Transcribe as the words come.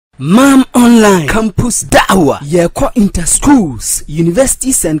Mam Online Campus Dawah. Yeko inter schools,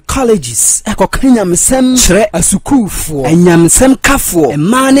 universities and colleges. Eko kenya mesem chere asukufo. Enyamsem kafo.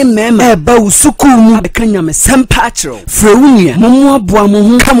 Emane mema eba usukumu. Kenya mesem patro. Freunia. Mumu abua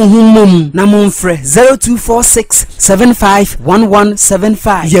muhu. Kamu humum. Na mumfre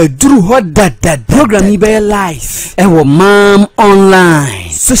 0246751175. Yedru hot dad. Program ibe live. Ewo Mam Online.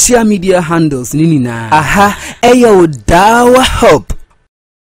 Social media handles ninina. Aha. Eyo Dawah Hub.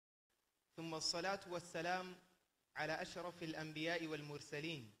 الصلاة والسلام على أشرف الأنبياء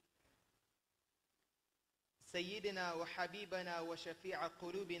والمرسلين سيدنا وحبيبنا وشفيع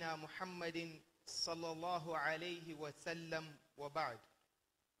قلوبنا محمد صلى الله عليه وسلم وبعد.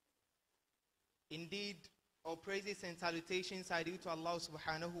 Indeed, all praises and salutations are due to Allah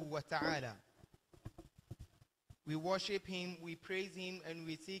subhanahu wa ta'ala. We worship Him, we praise Him, and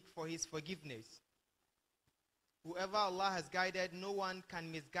we seek for His forgiveness. Whoever Allah has guided, no one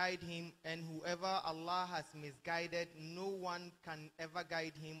can misguide him, and whoever Allah has misguided, no one can ever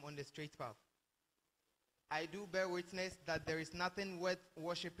guide him on the straight path. I do bear witness that there is nothing worth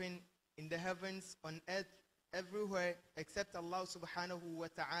worshipping in the heavens, on earth, everywhere, except Allah subhanahu wa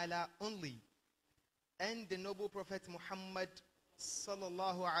ta'ala only. And the noble Prophet Muhammad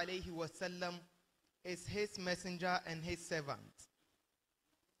sallallahu alayhi wa sallam is his messenger and his servant.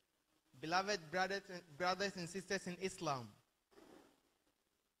 Beloved brothers and sisters in Islam,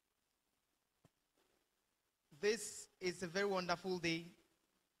 this is a very wonderful day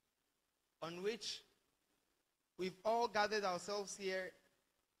on which we've all gathered ourselves here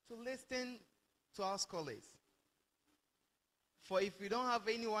to listen to our scholars. For if we don't have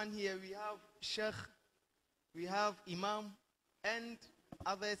anyone here, we have Sheikh, we have Imam, and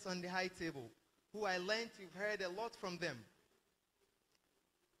others on the high table, who I learned you've heard a lot from them.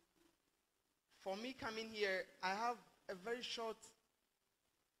 For me coming here, I have a very short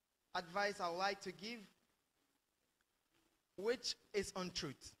advice I would like to give, which is on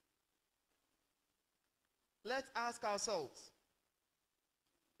truth. Let's ask ourselves,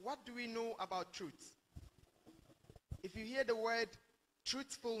 what do we know about truth? If you hear the word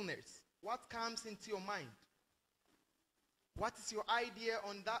truthfulness, what comes into your mind? What is your idea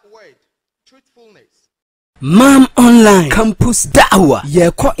on that word, truthfulness? Mam Online Campus Dawah.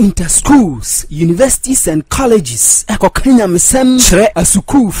 Yeko inter schools, universities and colleges. Eko kenya mesem chere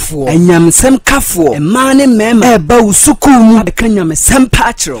asukufo. Enyamsem kafo. Emane mema eba usukumu. Kenya mesem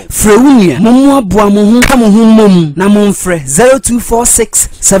patro. Freunia. Mumu abua muhu. Kamu humum. Na mumfre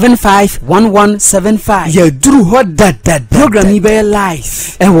 0246751175. Yedru hot dad. Program ibe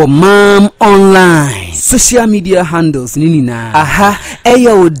live. Ewo Mam Online. Social media handles ninina. Aha.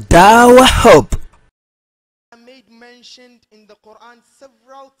 Eyo Dawah Hub. Mentioned in the Quran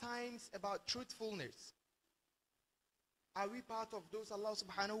several times about truthfulness. Are we part of those Allah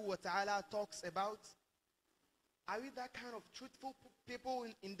subhanahu wa ta'ala talks about? Are we that kind of truthful people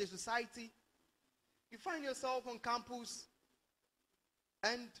in the society? You find yourself on campus,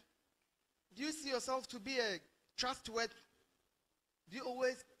 and do you see yourself to be a trustworthy? Do you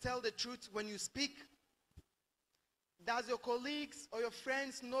always tell the truth when you speak? Does your colleagues or your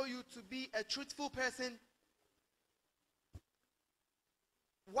friends know you to be a truthful person?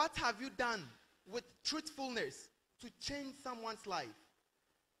 What have you done with truthfulness to change someone's life?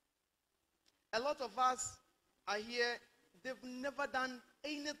 A lot of us are here, they've never done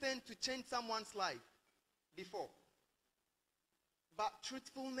anything to change someone's life before. But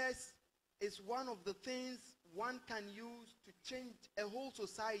truthfulness is one of the things one can use to change a whole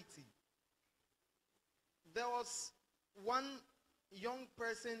society. There was one young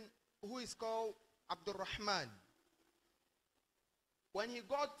person who is called Abdurrahman. When he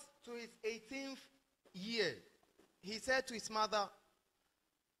got to his 18th year, he said to his mother,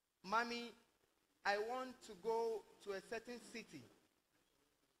 "Mommy, I want to go to a certain city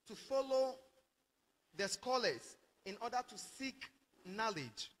to follow the scholars in order to seek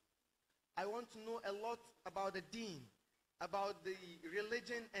knowledge. I want to know a lot about the deen, about the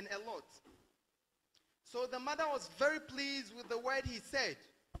religion, and a lot." So the mother was very pleased with the word he said.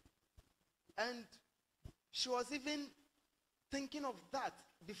 And she was even thinking of that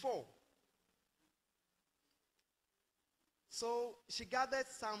before. So she gathered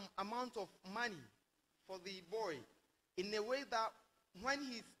some amount of money for the boy in a way that when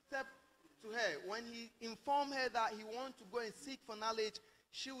he stepped to her, when he informed her that he wanted to go and seek for knowledge,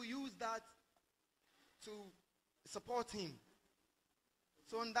 she will use that to support him.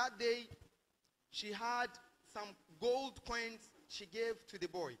 So on that day, she had some gold coins she gave to the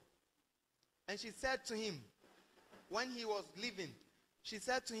boy. And she said to him, when he was leaving, she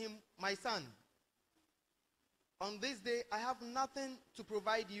said to him, "My son, On this day, I have nothing to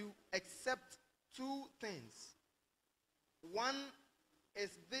provide you except two things. One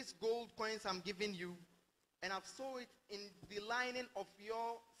is this gold coins I'm giving you, and I've sewed it in the lining of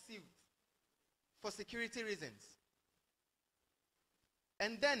your suit for security reasons.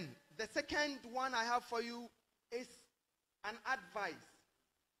 And then the second one I have for you is an advice.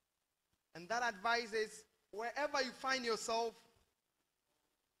 And that advice is, wherever you find yourself,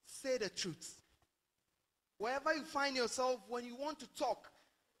 say the truth. Wherever you find yourself, when you want to talk,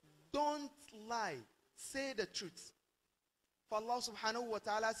 don't lie. Say the truth. For Allah subhanahu wa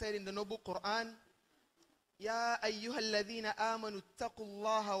ta'ala said in the noble Quran, Ya ayyuha alladhina amanu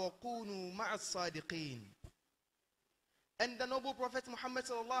ittaqullaha wa kunu ma'as sadiqeen. And the noble Prophet Mohammed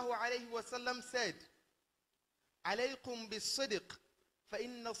sallallahu alayhi wa sallam said, Alaykum bis-sidq, fa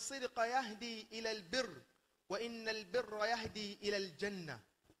inna as-sidqa yahdi ila al-birr, wa inna al-birra yahdi ila al-jannah.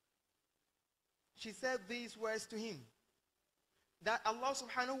 She said these words to him, that Allah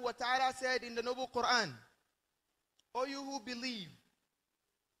subhanahu wa ta'ala said in the noble Quran, O you who believe,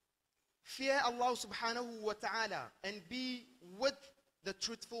 fear Allah subhanahu wa ta'ala and be with the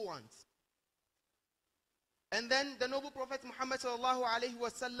truthful ones. And then the noble Prophet Muhammad sallallahu alayhi wa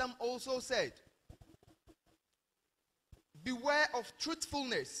sallam also said, beware of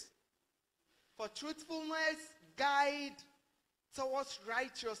truthfulness, for truthfulness guide towards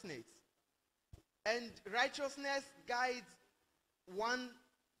righteousness, and righteousness guides one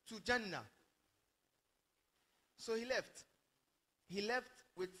to Jannah. So he left. He left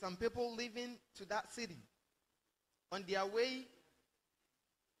with some people living to that city. On their way,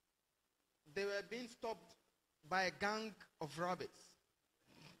 they were being stopped by a gang of robbers.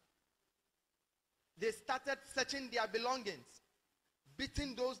 They started searching their belongings,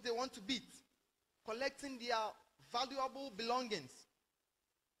 beating those they want to beat, collecting their valuable belongings,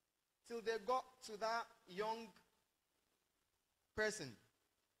 till they got to that young person,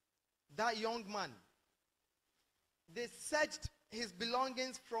 that young man. They searched his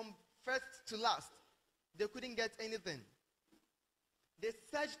belongings from first to last. They couldn't get anything. They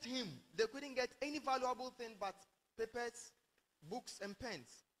searched him. They couldn't get any valuable thing but papers, books, and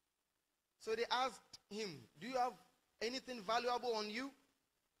pens. So they asked him, do you have anything valuable on you?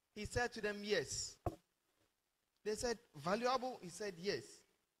 He said to them, yes. They said, valuable? He said, yes.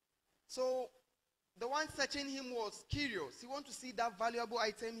 So the one searching him was curious. He wanted to see that valuable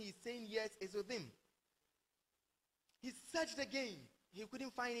item. He's saying yes, is with him. He searched again. He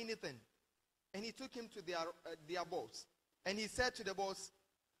couldn't find anything. And he took him to their boss. And he said to the boss,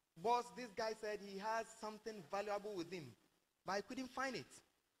 boss, this guy said he has something valuable with him, but I couldn't find it.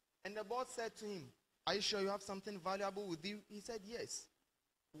 And the boss said to him, are you sure you have something valuable with you? He said, yes.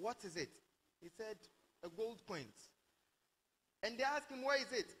 What is it? He said, a gold coin. And they asked him, where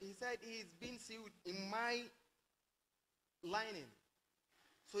is it? He said, he's been sealed in my lining.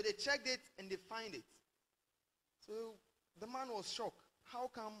 So they checked it and they find it. So the man was shocked. How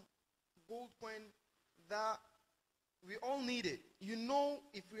come gold coin that we all need it? You know,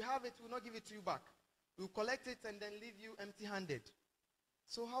 if we have it, we'll not give it to you back. We'll collect it and then leave you empty-handed.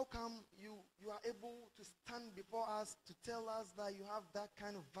 So how come you are able to stand before us to tell us that you have that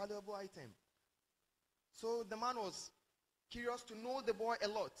kind of valuable item? So the man was curious to know the boy a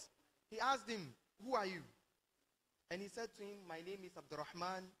lot. He asked him, who are you? And he said to him, my name is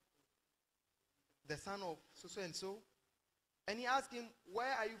Abdurrahman, the son of so and so. And he asked him,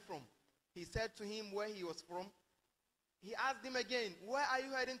 where are you from? He said to him where he was from. He asked him again, where are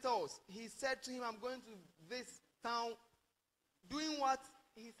you heading towards? He said to him, I'm going to this town. Doing what?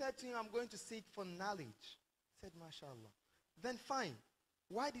 He said to him, I'm going to seek for knowledge. He said, mashallah. Then fine.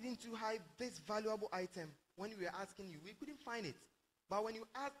 Why didn't you hide this valuable item when we were asking you? We couldn't find it. But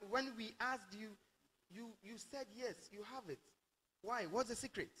when we asked you, you said yes, you have it. Why? What's the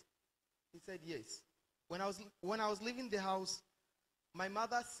secret? He said yes. When I was leaving the house, my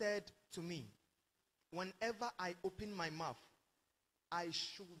mother said to me, whenever I open my mouth, I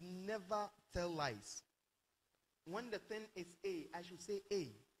should never tell lies. When the thing is A, I should say A.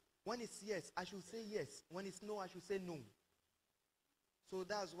 When it's yes, I should say yes. When it's no, I should say no. So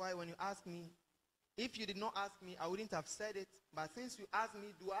that's why when you ask me, if you did not ask me, I wouldn't have said it. But since you asked me,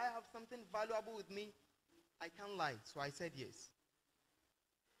 do I have something valuable with me? I can't lie. So I said yes.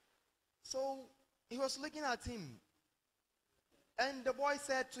 So he was looking at him. And the boy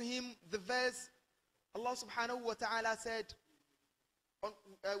said to him, the verse, Allah subhanahu wa ta'ala said,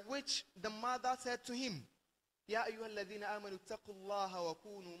 which the mother said to him, Ya ayyuhalladhina amanu ittaqullaha wa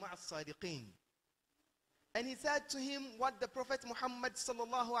kunu ma'as sadiqeen. And he said to him what the Prophet Muhammad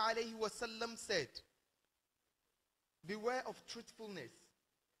sallallahu alayhi wa sallam said, beware of truthfulness,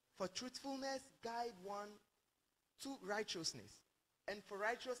 for truthfulness guide one to righteousness. And for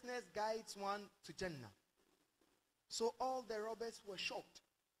righteousness guides one to Jannah. So all the robbers were shocked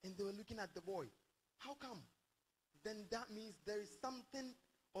and they were looking at the boy. How come? Then that means there is something,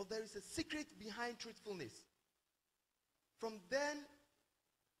 or there is a secret behind truthfulness. From then,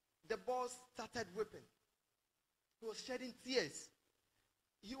 the boss started whipping. He was shedding tears.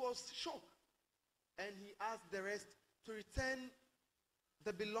 He was shocked. And he asked the rest to return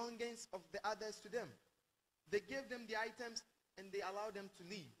the belongings of the others to them. They gave them the items and they allowed them to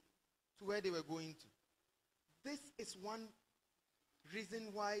leave to where they were going to. This is one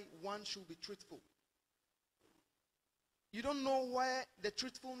reason why one should be truthful. You don't know where the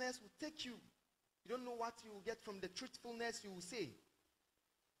truthfulness will take you. You don't know what you will get from the truthfulness you will say.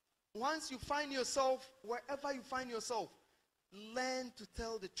 Once you find yourself, wherever you find yourself, learn to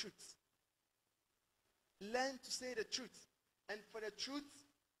tell the truth. Learn to say the truth. And for the truth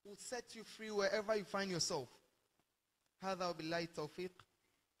will set you free wherever you find yourself. هذا وبالله التوفيق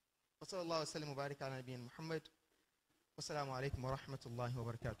وصلى الله وسلم وبارك على نبينا محمد والسلام عليكم ورحمة الله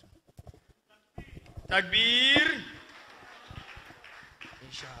وبركاته. تكبير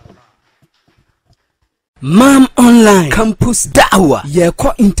إن شاء الله. Mam Online Campus Dawah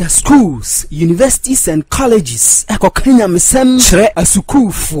Yeko Interschools Universities and Colleges Akrokeri misem chere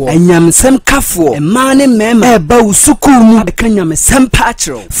asukufo enyamsem kafo emane mema eba usuku mu Akrokeri misem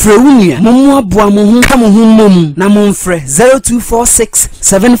patro frewunia momo aboa mo ho ka mo ho mom na momfre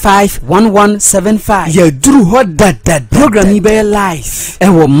 0246751175 yaduru ho dad program ibe live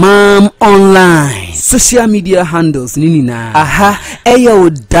ewo Mam Online social media handles ninina aha eyo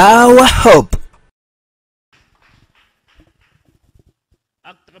Dawah Hub.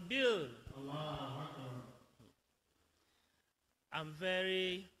 I'm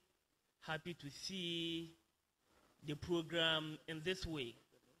very happy to see the program in this way.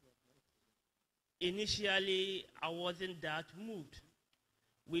 Initially, I wasn't that moved.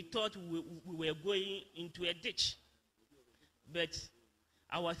 We thought we were going into a ditch. But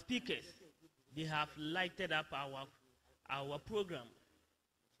our speakers, they have lighted up our program.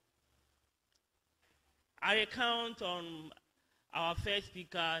 I recount on our first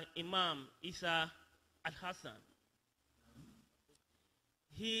speaker, Imam Isa Al-Hassan.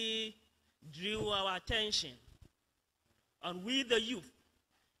 He drew our attention on we the youth,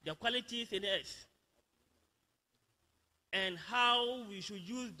 the qualities in us, and how we should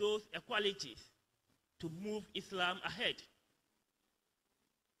use those qualities to move Islam ahead.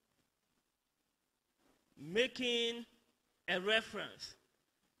 Making a reference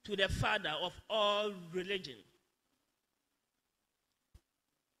to the father of all religion,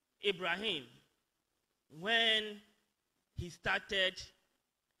 Ibrahim, when he started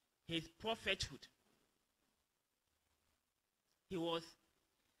his prophethood. He was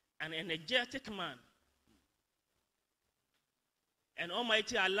an energetic man. And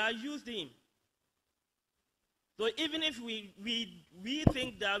Almighty Allah used him. So even if we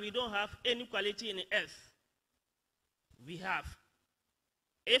think that we don't have any quality in us, we have.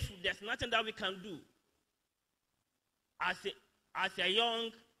 If there's nothing that we can do as a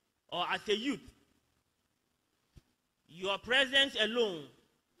young or as a youth, your presence alone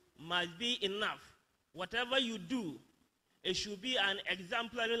must be enough. Whatever you do, it should be an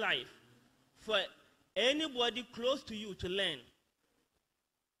exemplary life for anybody close to you to learn.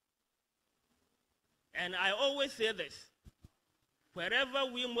 And I always say this, wherever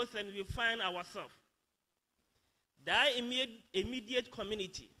we Muslims we find ourselves, that immediate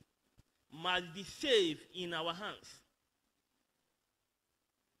community must be safe in our hands.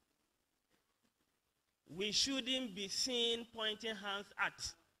 We shouldn't be seen pointing hands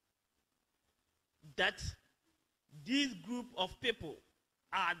at that this group of people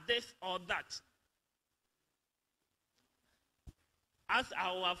are this or that. As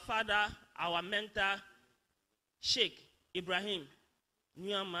our father, our mentor, Sheikh Ibrahim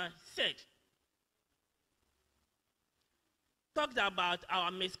Nyama said, talked about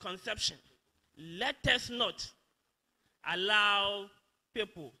our misconception. Let us not allow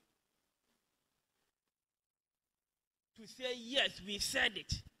people to say, yes, we said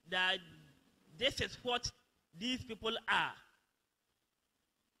it, that this is what these people are.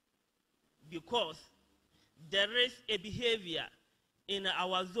 Because there is a behavior in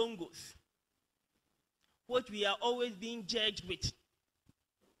our zongos, what we are always being judged with.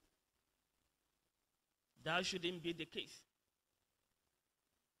 That shouldn't be the case.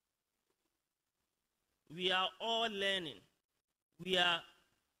 We are all learning. We are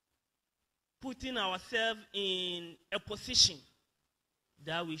putting ourselves in a position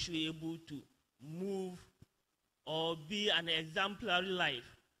that we should be able to move or be an exemplary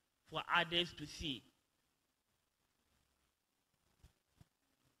life for others to see.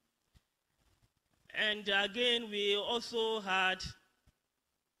 And again, we also had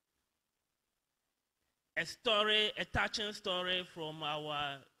a story, a touching story from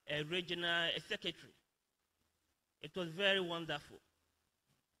our regional secretary. It was very wonderful.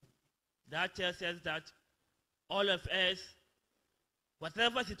 That tells us that all of us,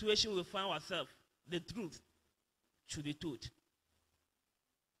 whatever situation we find ourselves, the truth should be told.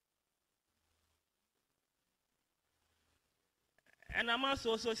 And I must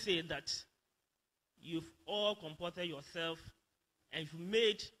also say that you've all comported yourself and you've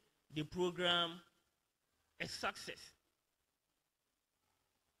made the program a success.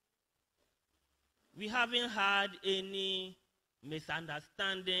 We haven't had any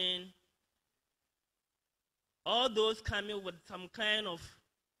misunderstanding. All those coming with some kind of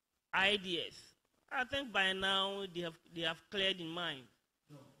ideas, I think by now they have cleared in mind.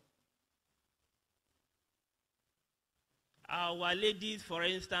 No. Our ladies, for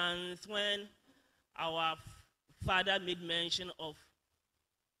instance, when our father made mention of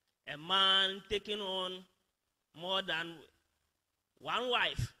a man taking on more than one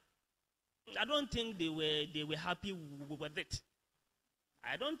wife, I don't think they were happy with it.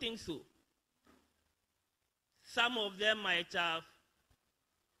 I don't think so. Some of them might have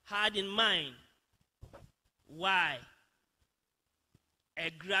had in mind why a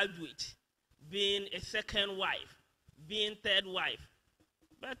graduate being a second wife, being third wife.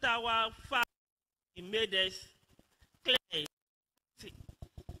 But our father, he made us clear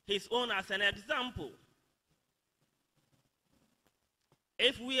his own as an example.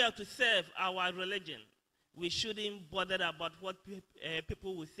 If we are to serve our religion, we shouldn't bother about what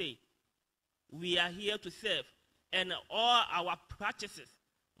people will say. We are here to serve, and all our practices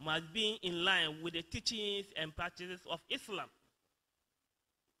must be in line with the teachings and practices of Islam.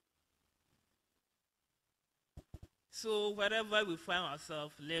 So wherever we find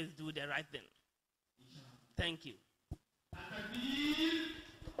ourselves, let's do the right thing. Thank you.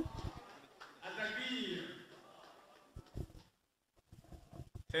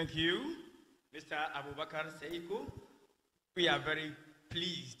 Thank you, Mr. Abubakar Seiko. We are very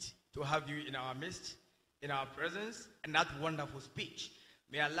pleased to have you in our midst, in our presence, and that wonderful speech.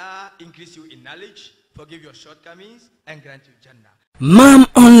 May Allah increase you in knowledge, forgive your shortcomings, and grant you Jannah. Mam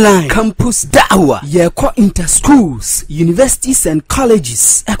Online Campus Dawah Yeko Interschools, Universities and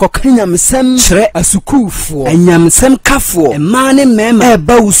Colleges Akrokeri misem chere asukufo enyamsem kafo emane mema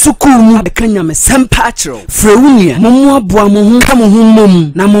eba usukumu akanya misem patro frewunia momo aboa mo hu ka mo hu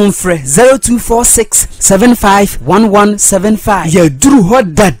mom na momfre 0246751175 ya duru ho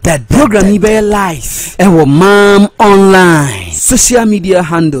dad program ibe live ewo Mam Online social media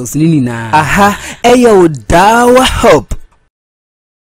handles nini na aha eyo Dawah Hope